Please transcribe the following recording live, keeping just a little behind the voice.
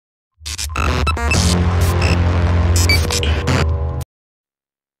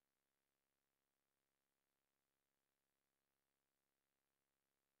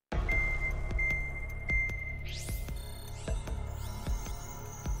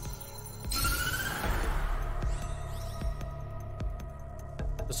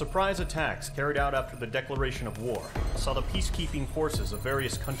surprise attacks carried out after the declaration of war saw the peacekeeping forces of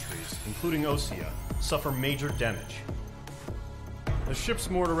various countries, including Osea, suffer major damage. The ships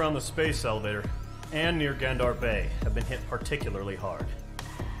moored around the space elevator and near Gandar Bay have been hit particularly hard.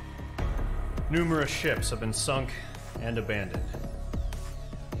 Numerous ships have been sunk and abandoned.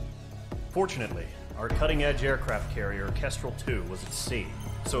 Fortunately, our cutting-edge aircraft carrier Kestrel II was at sea,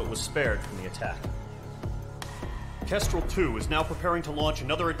 so it was spared from the attack. Kestrel II is now preparing to launch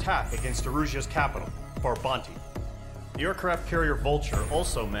another attack against Erusia's capital, Farbanti. The aircraft carrier Vulture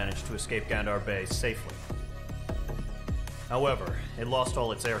also managed to escape Gandar Bay safely. However, it lost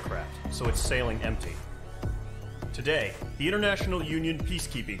all its aircraft, so it's sailing empty. Today, the International Union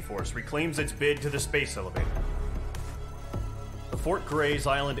Peacekeeping Force reclaims its bid to the space elevator. The Fort Gray's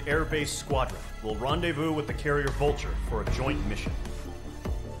Island Air Base Squadron will rendezvous with the carrier Vulture for a joint mission.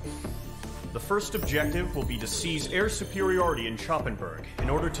 The first objective will be to seize air superiority in Schoppenberg in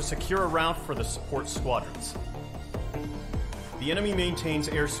order to secure a route for the support squadrons. The enemy maintains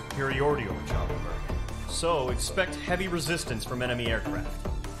air superiority over Schoppenberg, so expect heavy resistance from enemy aircraft.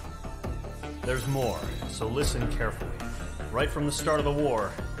 There's more, so listen carefully. Right from the start of the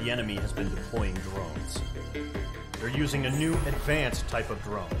war, the enemy has been deploying drones. They're using a new advanced type of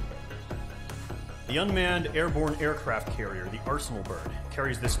drone. The unmanned airborne aircraft carrier, the Arsenal Bird,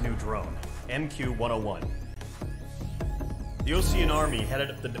 carries this new drone, MQ-101. The Osean Army headed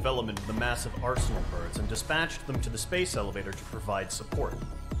up the development of the massive Arsenal Birds and dispatched them to the space elevator to provide support.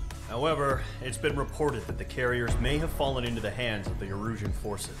 However, it's been reported that the carriers may have fallen into the hands of the Erusian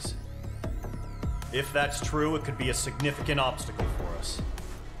forces. If that's true, it could be a significant obstacle for us.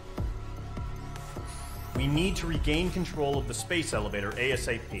 We need to regain control of the space elevator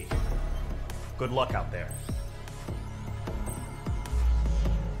ASAP. Good luck out there.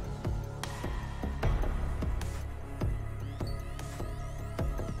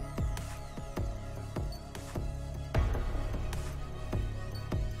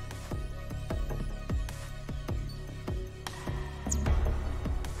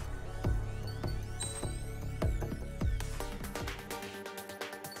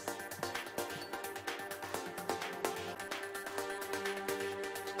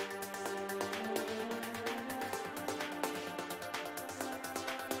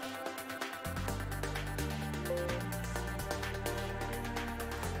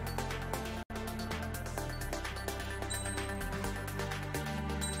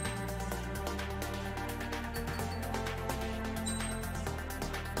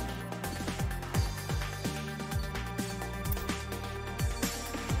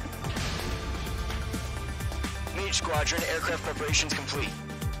 Squadron, aircraft preparations complete.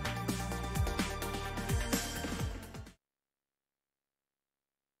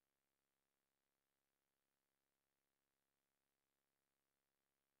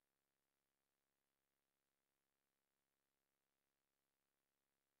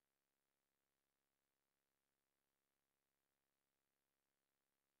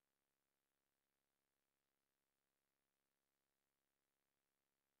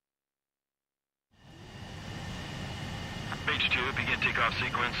 H2, begin takeoff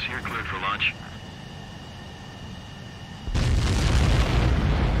sequence. You're cleared for launch.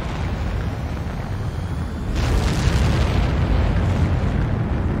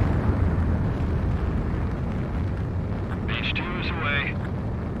 H2 is away.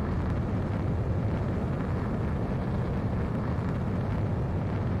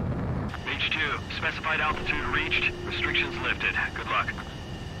 H2, specified altitude reached. Restrictions lifted. Good luck.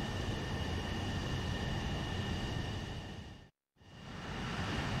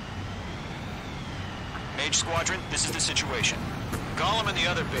 Mage Squadron, this is the situation. Gollum and the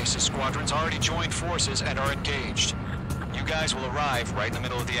other bases squadrons already joined forces and are engaged. You guys will arrive right in the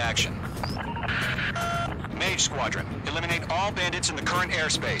middle of the action. Mage Squadron, eliminate all bandits in the current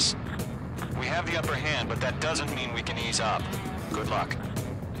airspace. We have the upper hand, but that doesn't mean we can ease up. Good luck.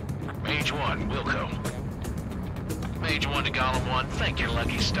 Mage 1, Wilco. Mage 1 to Gollum 1, thank your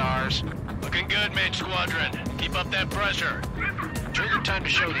lucky stars. Looking good, Mage Squadron. Keep up that pressure. Trigger time to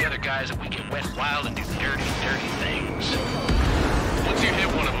show the other guys that we get wet wild and do dirty, dirty things. Once you hit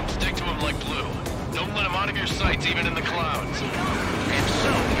one of them, stick to him like glue. Don't let him out of your sights, even in the clouds. And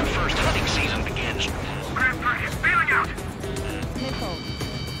so, your first hunting season begins. Grand Prix is bailing out! Nickel.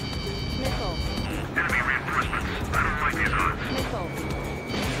 Nickel. Enemy reinforcements. I don't like these odds. Nickel.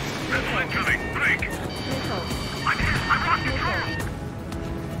 Missile incoming. Break! Nickel. I'm hit! I lost control!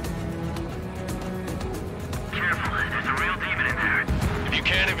 Careful, there's a real demon in there. If you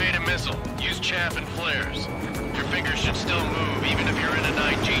can't evade a missile, use chaff and flares. Your fingers should still move, even if you're in a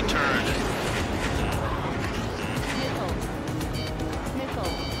 9G turn. Nickel.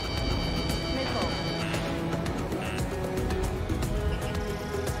 Nickel.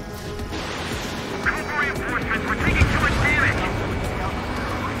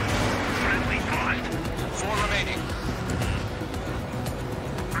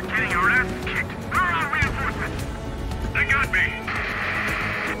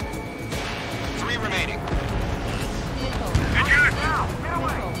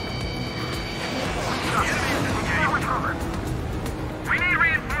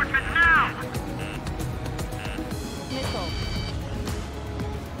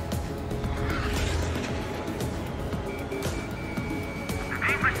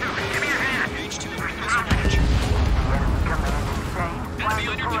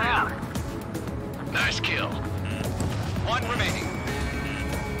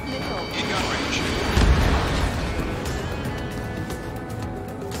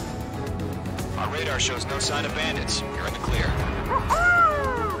 radar shows no sign of bandits. You're in the clear.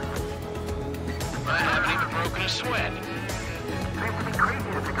 I haven't even broken a sweat. Seems to be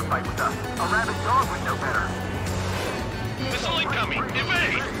crazy to pick a fight with us. A rabid dog would know better. Missile incoming!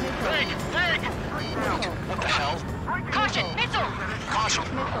 Evade! Break! Break! What the hell? Caution! Missile! Caution!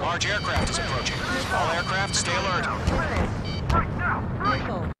 Large aircraft is approaching. All aircraft, stay alert.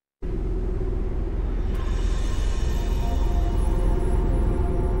 Missile!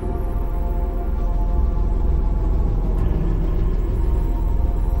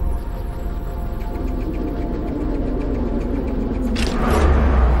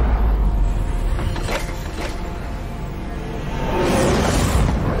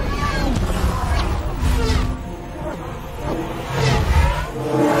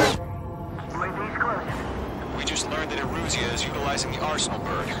 Utilizing the arsenal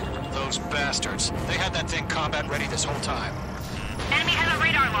bird. Those bastards. They had that thing combat ready this whole time. Enemy has a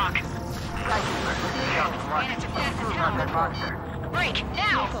radar lock. Break!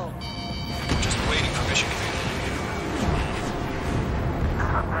 Now! Just waiting for mission.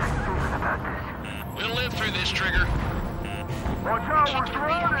 We'll live through this, Trigger. Watch out, we're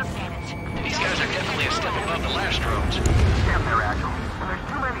surrounded. These guys are definitely a step above the last drones. Damn, they're agile. And there's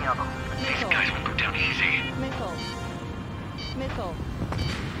too many of them. These guys will go down easy. Missile! Missile!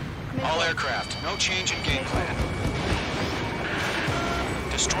 All aircraft, no change in game plan.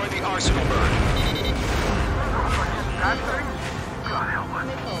 Destroy the arsenal bird. That thing? God help us.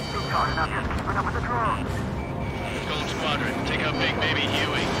 Missile! It's hard enough just keeping up with the drones. Gold Squadron, take out Big Baby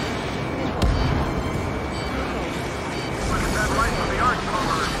Huey. Look at that light from the arsenal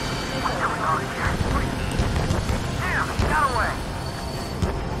bird. What's going on here? Damn, he got away.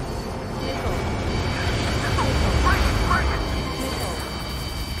 Missile! Break it, break it.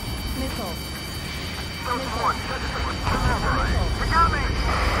 Missile! Those one, that's the one. You got me.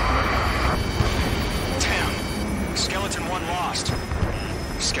 Damn. Skeleton 1 lost.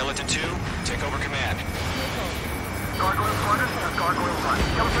 Skeleton 2, take over command. Gargoyle Squadron, Gargoyle 1.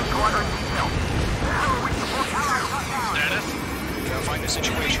 Skeleton Squadron detail. How are we supposed to do? Status? Gotta find the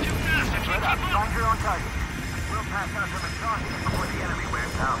situation. Right up, find your own target. We'll pass out some exhaustion before the enemy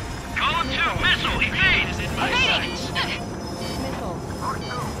wears out. Column 2, missile, evade! Is in my sights. Missile! Or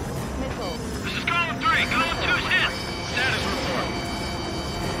two. Missile! This is Column 3, Column 2's hit! Status report.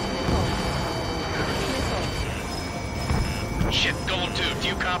 Missile! Shit, Golem 2, do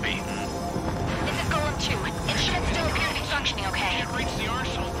you copy? This is Golem 2. Instruments still appear to be functioning okay. Can't reach the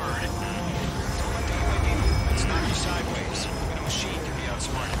arsenal bird. Let's knock you sideways. Even a machine can be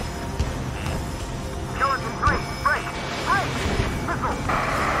outsmarted. Skeleton 3, break! Break! Missile!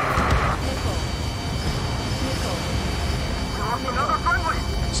 Missile! Missile! We lost another friendly!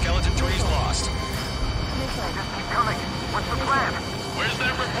 Skeleton 3's lost. Missile! Just keep coming. What's the plan? Where's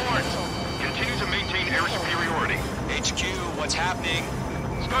that report? Continue to maintain air superiority. HQ, what's happening?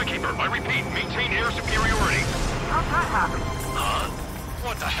 Skykeeper, I repeat, maintain air superiority. How'd that happen? Huh?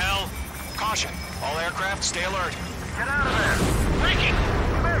 What the hell? Caution. All aircraft, stay alert. Get out of there! Breaking!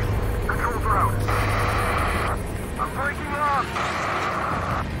 Hey! Controls are out. I'm breaking off!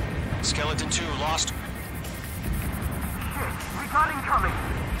 Skeleton 2 lost. Shit, we got incoming!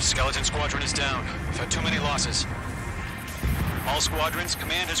 Skeleton Squadron is down. We've had too many losses. All squadrons,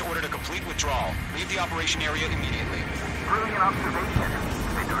 command has ordered a complete withdrawal. Leave the operation area immediately. Brilliant observation.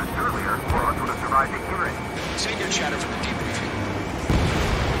 If they'd done it earlier, more of us would have survived the hearing. Save your chatter for the debriefing.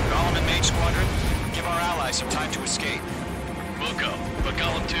 Golem and Mage Squadron, give our allies some time to escape. We'll go, but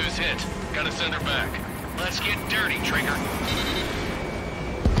Column 2's hit. Gotta send her back. Let's get dirty, Trigger.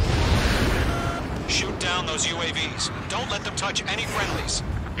 Shoot down those UAVs. Don't let them touch any friendlies.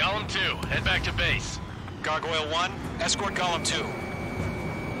 Golem 2, head back to base. Gargoyle 1, escort Golem 2.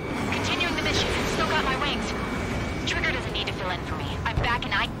 Continuing the mission. Still got my wings. Trigger doesn't need to fill in for me. I'm back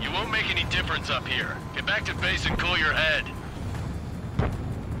and You won't make any difference up here. Get back to base and cool your head.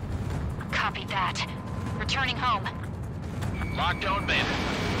 Copy that. Returning home. Locked on bandit.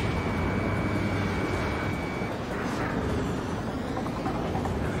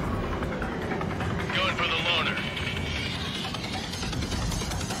 Going for the loner.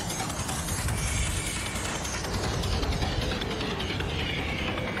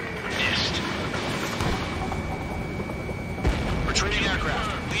 Missed. Retreating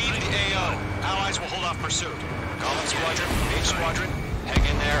aircraft. Leave the AO. Allies will hold off pursuit. Golem Squadron, Mage Squadron, hang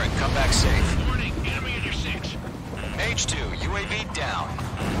in there and come back safe. Warning, enemy in your 6. H2, UAV down.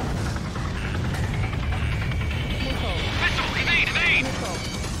 Missile! Missile, evade, evade! Missile!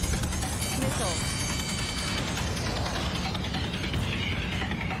 Missile!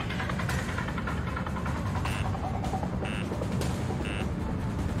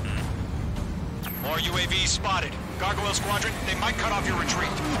 More UAVs spotted. Gargoyle Squadron, they might cut off your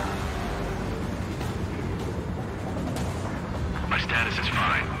retreat. My status is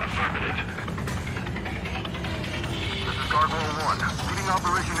fine. Affirmative. This is Gargoyle 1. Leading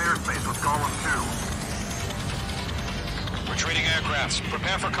Operation Airspace with Column 2. Retreating aircrafts.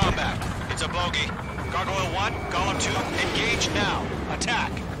 Prepare for combat. It's a bogey. Gargoyle 1, Column 2, engage now.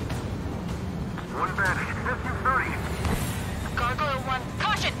 Attack. One Vantage. SU-30. Gargoyle 1,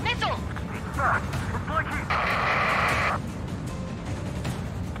 caution, missile! Fast. It's like he...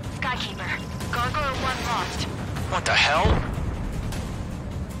 Skykeeper, Gargoyle 1 lost. What the hell?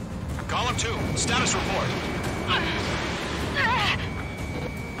 Column 2, status report.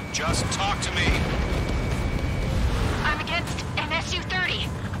 Just talk to me. I'm against an SU-30.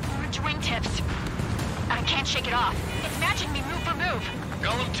 Orange wingtips. I can't shake it off. It's matching me move for move.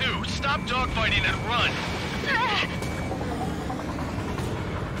 Golem 2, stop dogfighting and run!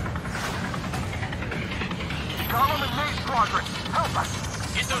 Column and Main Squadron, help us!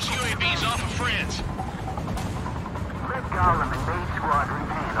 Get those UAVs off of friends! Let Column and Main Squadron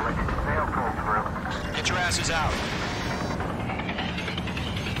handle it. They'll pull through. Get your asses out.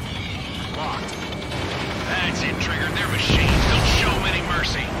 Locked. That's it, Trigger. They're machines. Don't show them any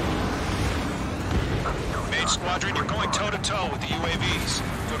mercy. Mage Squadron, you're going toe-to-toe with the UAVs.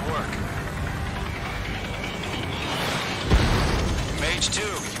 Good work. Mage 2,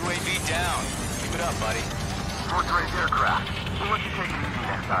 UAV down. Keep it up, buddy. Fourth-rate aircraft. We'll let you take it easy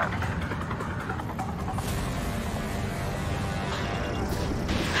next time.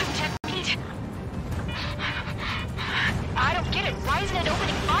 Pete. I don't get it. Why isn't it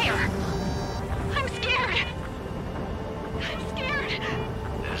opening fire? I'm scared. I'm scared.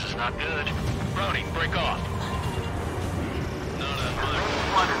 This is not good. Browning, break off. No, no, Main mother.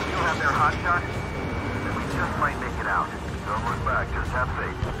 Squadron still have their hot shot? Then we just might make it out. Don't look back. Just have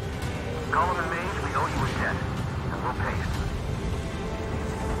faith. Column and Mage, we owe you a debt. And we'll pay it.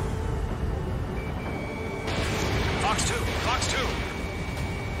 Fox 2, Fox 2.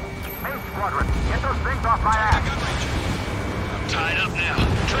 Main Squadron, get those things off my ass! Gun range. I'm tied up now.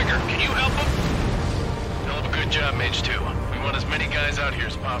 Trigger, can you help them? Hell of a good job, Mage 2. We want as many guys out here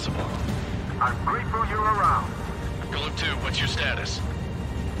as possible. I'm grateful you're around. Golem 2, what's your status?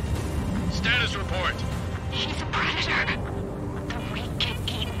 Status report. He's a predator. The weak get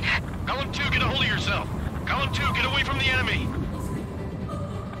eaten. Golem 2, get a hold of yourself. Golem 2, get away from the enemy.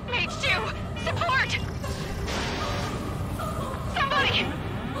 Mage 2, support! Somebody!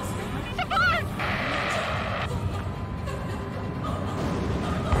 Support!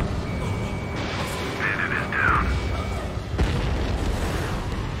 Bandit is down.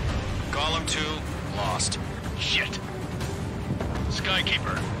 Column 2, lost. Shit.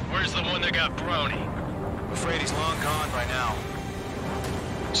 Skykeeper, where's the one that got Brownie? I'm afraid he's long gone by now.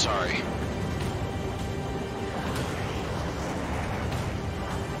 Sorry.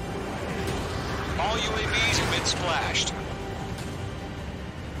 All UAVs have been splashed.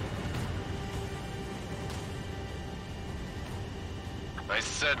 I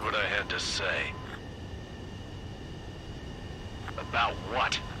said what I had to say. About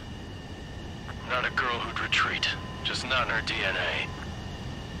what? Not a girl who'd retreat. Just not in her DNA.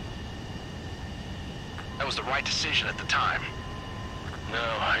 That was the right decision at the time.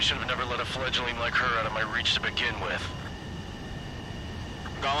 No, I should have never let a fledgling like her out of my reach to begin with.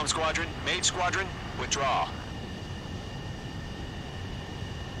 Golem Squadron, Mage Squadron, withdraw.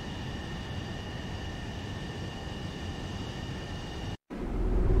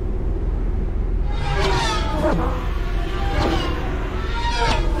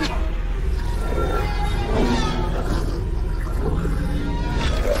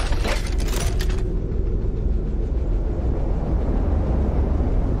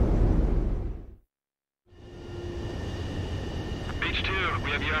 H2,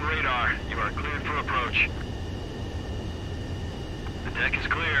 we have you on radar. You are cleared for approach. The deck is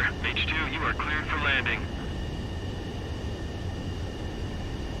clear. H2, you are cleared for landing.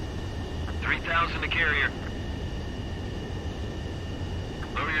 3,000 to carrier.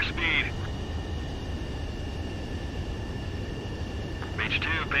 Lower your speed.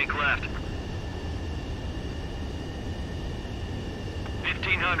 H2, bank left.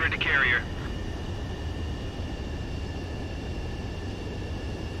 1,500 to carrier.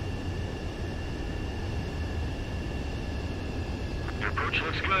 Your approach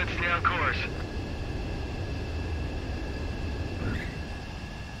looks good. Stay on course.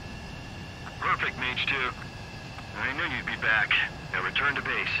 Perfect, Mage 2. I knew you'd be back. Now return to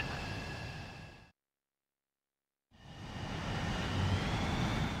base.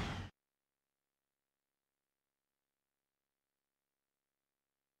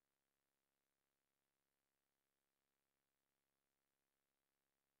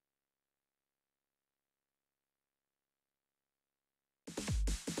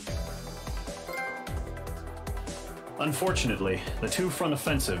 Unfortunately, the two-front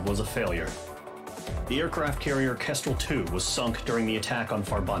offensive was a failure. The aircraft carrier Kestrel II was sunk during the attack on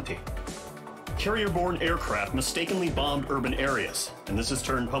Farbanti. Carrier-borne aircraft mistakenly bombed urban areas, and this has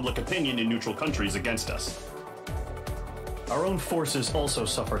turned public opinion in neutral countries against us. Our own forces also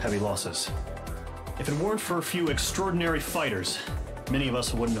suffered heavy losses. If it weren't for a few extraordinary fighters, many of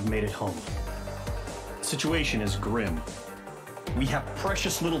us wouldn't have made it home. The situation is grim. We have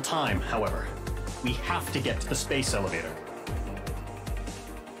precious little time, however. We have to get to the space elevator.